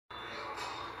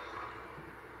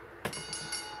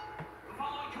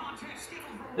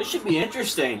This should be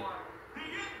interesting. The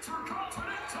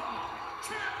Intercontinental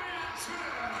Championship.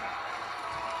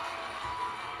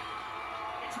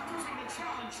 Introducing the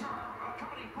challenger,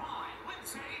 accompanied by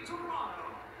Toronto,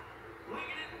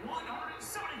 weighing in at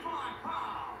 175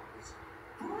 pounds.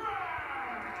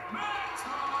 Gran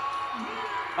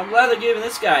Metalik. I'm glad they're giving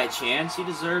this guy a chance. He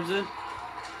deserves it.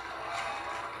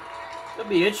 It'll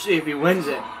be interesting if he wins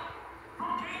it.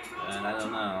 And I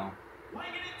don't know.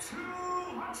 Weighing in at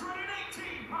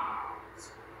 218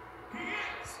 pounds. He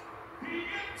is the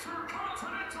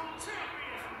Intercontinental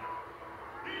Champion.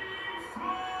 The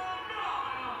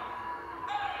phenomenal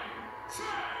AJ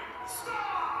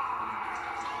Styles.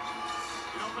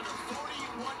 Over the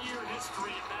 41-year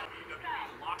history of that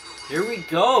locker room. Here we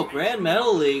go. Gran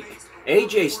Metalik.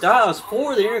 AJ Styles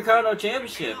for the Intercontinental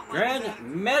Championship. Gran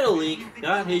Metalik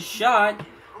got his shot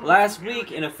last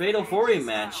week in a fatal four-way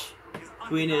match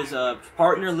between his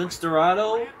partner Lince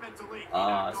Dorado,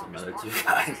 some other two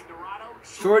guys,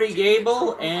 Shorty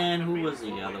Gable, and who was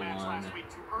the other one?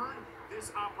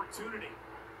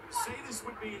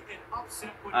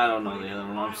 I don't know the other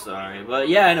one. I'm sorry, but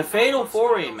yeah, in a fatal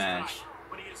four-way match,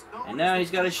 and now he's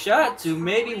got a shot to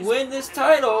maybe win this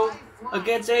title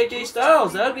against AJ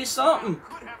Styles. That'd be something.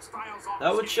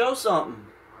 That would show something.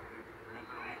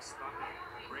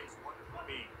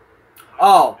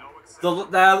 Oh,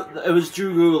 it was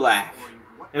Drew Gulak.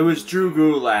 It was Drew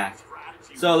Gulak.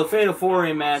 So the fatal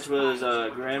four-way match was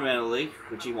Gran Metalik,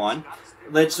 which he won.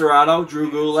 Lince Dorado,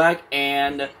 Drew Gulak,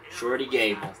 and Shorty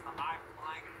Gable.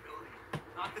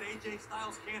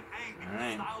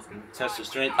 Alright, test of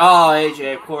strength. Oh,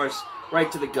 AJ, of course,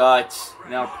 right to the guts.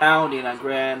 Now pounding on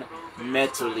Gran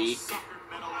Metalik.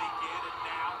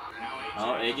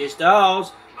 Oh, AJ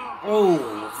Styles.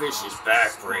 Oh, vicious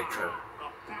backbreaker.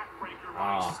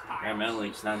 Oh, Gran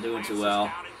Metalik's not doing too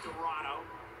well.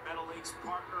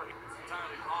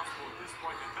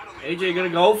 AJ gonna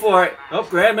go for it. Oh,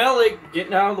 Gran Metalik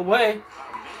getting out of the way.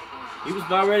 He was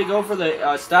about ready to go for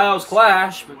the Styles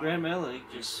clash, but Gran Metalik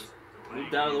just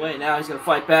moved out of the way. Now he's gonna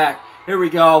fight back. Here we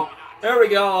go. There we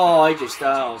go. Oh, AJ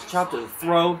Styles chopped to the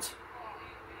throat.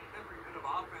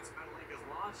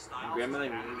 Gran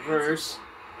Metalik reverse.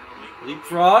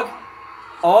 Leapfrog.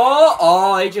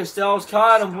 Oh, AJ Styles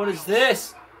caught him. What is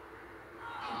this?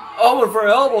 Oh, for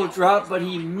elbow drop, but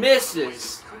he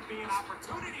misses.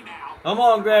 Come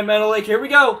on, Gran Metalik. Here we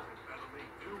go.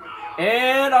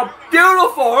 And a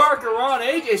beautiful hurricane.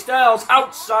 AJ Styles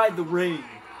outside the ring.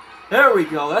 There we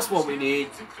go. That's what we need.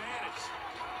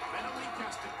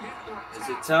 Is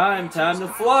it time? Time to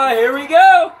fly. Here we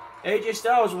go. AJ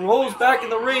Styles rolls back in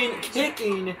the ring,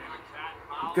 kicking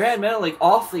Gran Metalik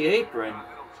off the apron.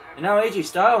 And now AJ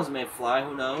Styles may fly.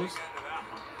 Who knows?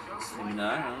 Maybe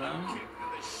not. I don't know.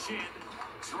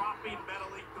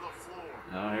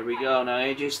 Oh, here we go. Now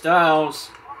AJ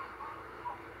Styles.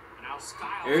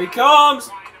 Here he comes.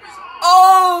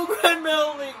 Oh, Gran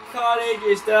Metalik caught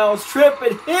AJ Styles,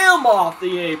 tripping him off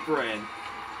the apron.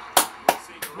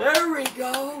 There we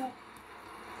go.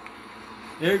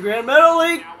 Here, Gran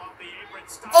Metalik.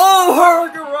 Oh,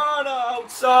 Hurricanrana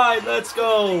outside. Let's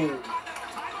go.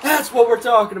 That's what we're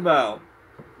talking about.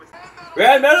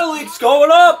 Gran Metalik's going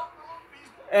up.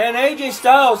 And AJ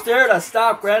Styles there to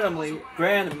stop Gran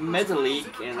Metalik.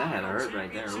 And that had to hurt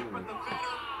right there.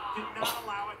 Oh.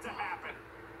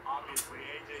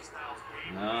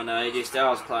 No, now AJ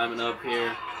Styles climbing up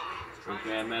here for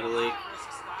Gran Metalik.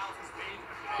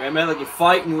 Gran Metalik is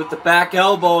fighting with the back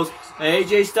elbows.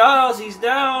 AJ Styles, he's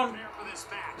down.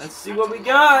 Let's see what we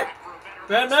got.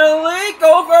 Gran Metalik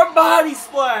go for a body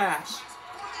splash.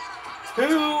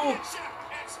 Two.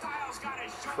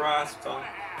 Crossbone.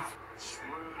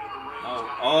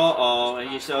 Oh,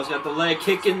 AJ Styles got the leg,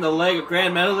 kicking the leg of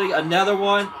Gran Metalik. Another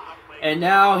one. And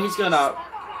now he's going to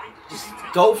just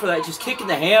go for that, just kicking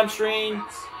the hamstring.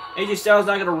 AJ Styles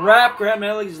not going to wrap Gran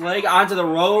Metalik's leg onto the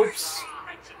ropes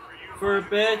for a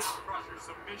bit.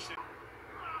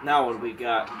 Now what do we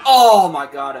got? Oh my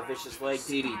God, a vicious leg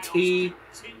DDT.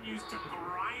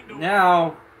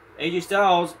 Now AJ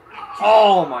Styles,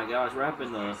 oh my gosh,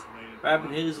 wrapping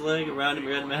his leg around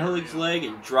Gran Metalik's leg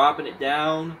and dropping it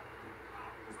down.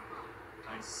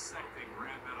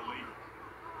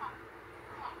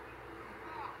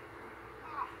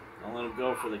 Don't let him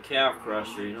go for the calf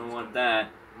crusher. You don't want that.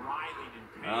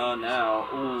 Oh, now.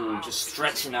 Ooh, just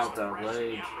stretching out that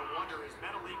leg.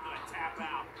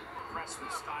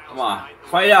 Come on.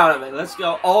 Fight out of it. Let's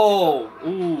go. Oh.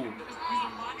 Ooh.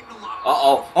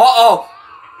 Uh-oh. Uh-oh.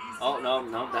 Oh,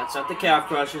 no. That's not the calf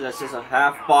crusher. That's just a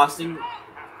half Boston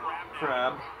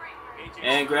crab.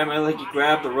 And Gran Metalik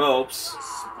grabbed the ropes.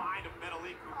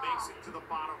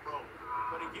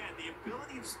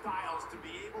 Styles to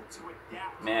be able to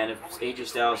adapt. Man, if AJ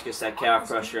Styles gets that calf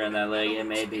crusher in that leg, it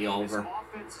may be over.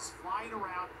 Offense is flying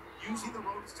around, using the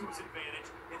ropes to his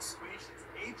advantage. It's spacious.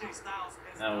 AJ Styles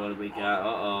has Now what do we got?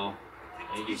 Uh-oh.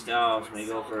 AJ Styles may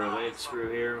go for a leg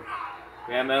screw here.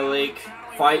 Gran Metalik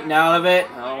fighting out of it.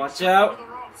 Oh, watch out.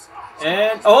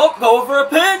 And, oh, go for a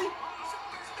pin.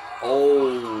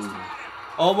 Oh.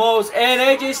 Almost. And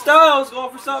AJ Styles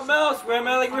going for something else. Gran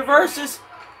Metalik reverses.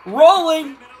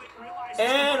 Rolling.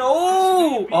 And,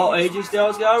 oh. Oh, AJ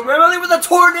Styles got Gran Metalik with a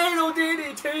tornado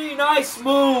DDT. Nice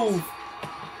move.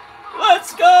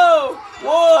 Let's go.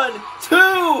 1,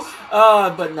 2.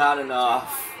 But not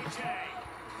enough.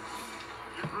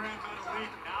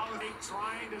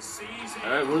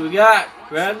 Alright, what do we got?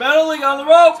 Gran Metalik on the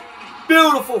rope.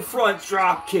 Beautiful front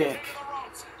drop kick.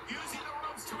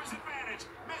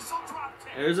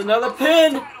 There's another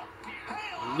pin.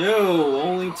 No,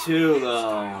 only 2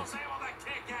 though.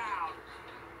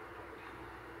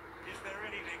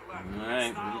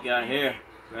 Alright, what do we got here?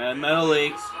 Gran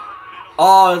Metalik.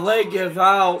 Oh, leg give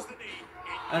out.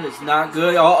 That is not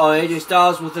good. Uh-oh, AJ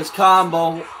Styles with this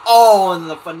combo. Oh, and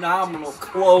the phenomenal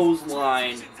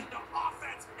clothesline.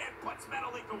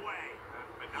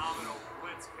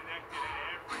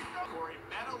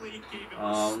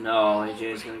 Oh no,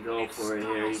 AJ's gonna go for it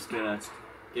here. He's gonna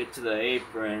get to the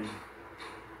apron.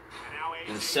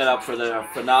 Gonna set up for the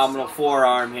phenomenal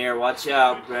forearm here. Watch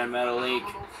out, Gran Metalik.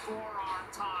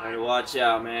 Better watch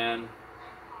out, man.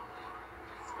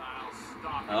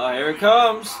 Oh, here it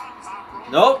comes.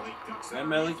 Nope. Gran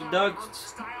Metalik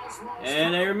ducks.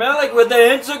 And Gran Metalik with the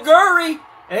enziguri.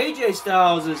 AJ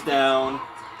Styles is down.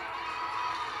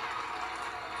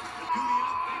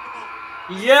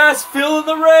 Yes, feeling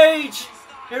the rage.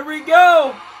 Here we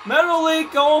go.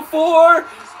 Metalik going for.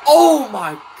 Oh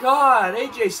my God.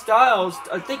 AJ Styles,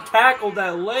 I think, tackled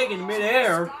that leg in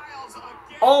midair.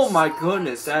 Oh my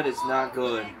goodness, that is not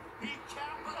good.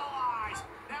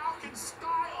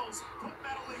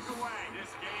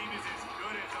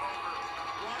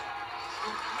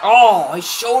 Oh, he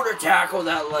shoulder tackled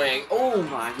that leg. Oh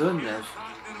my goodness.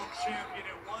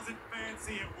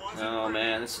 Oh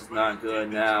man, this is not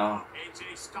good now.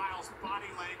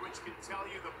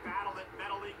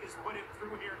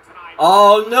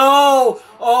 Oh no!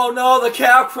 Oh no, the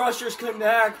calf crushers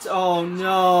connect. Oh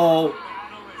no.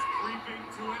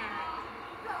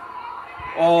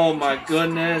 Oh my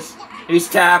goodness. He's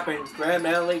tapping. Gran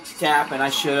Metalik's tapping. I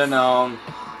should have known.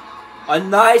 A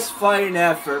nice fighting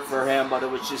effort for him, but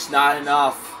it was just not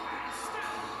enough.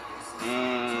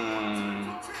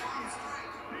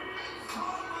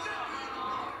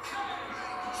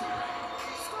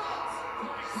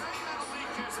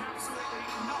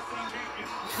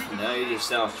 Now you just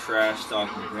self trash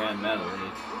talking Gran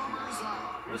Metalik.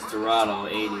 Desperado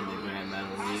aiding the Gran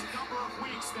Metalik.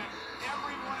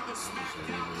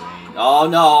 Oh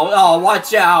no! Oh,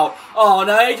 watch out! Oh,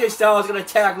 now AJ Styles is gonna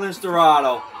attack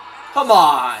Desperado. Come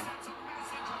on!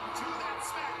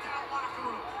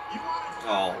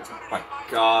 Oh my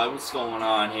God, what's going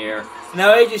on here?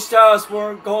 Now AJ Styles,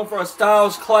 we're going for a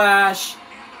Styles clash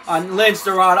on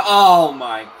Desperado. Oh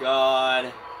my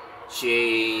God!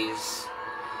 Jeez.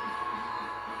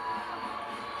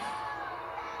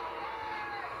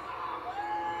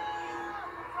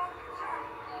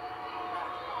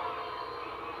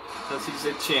 Because he's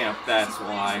a champ, that's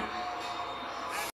why.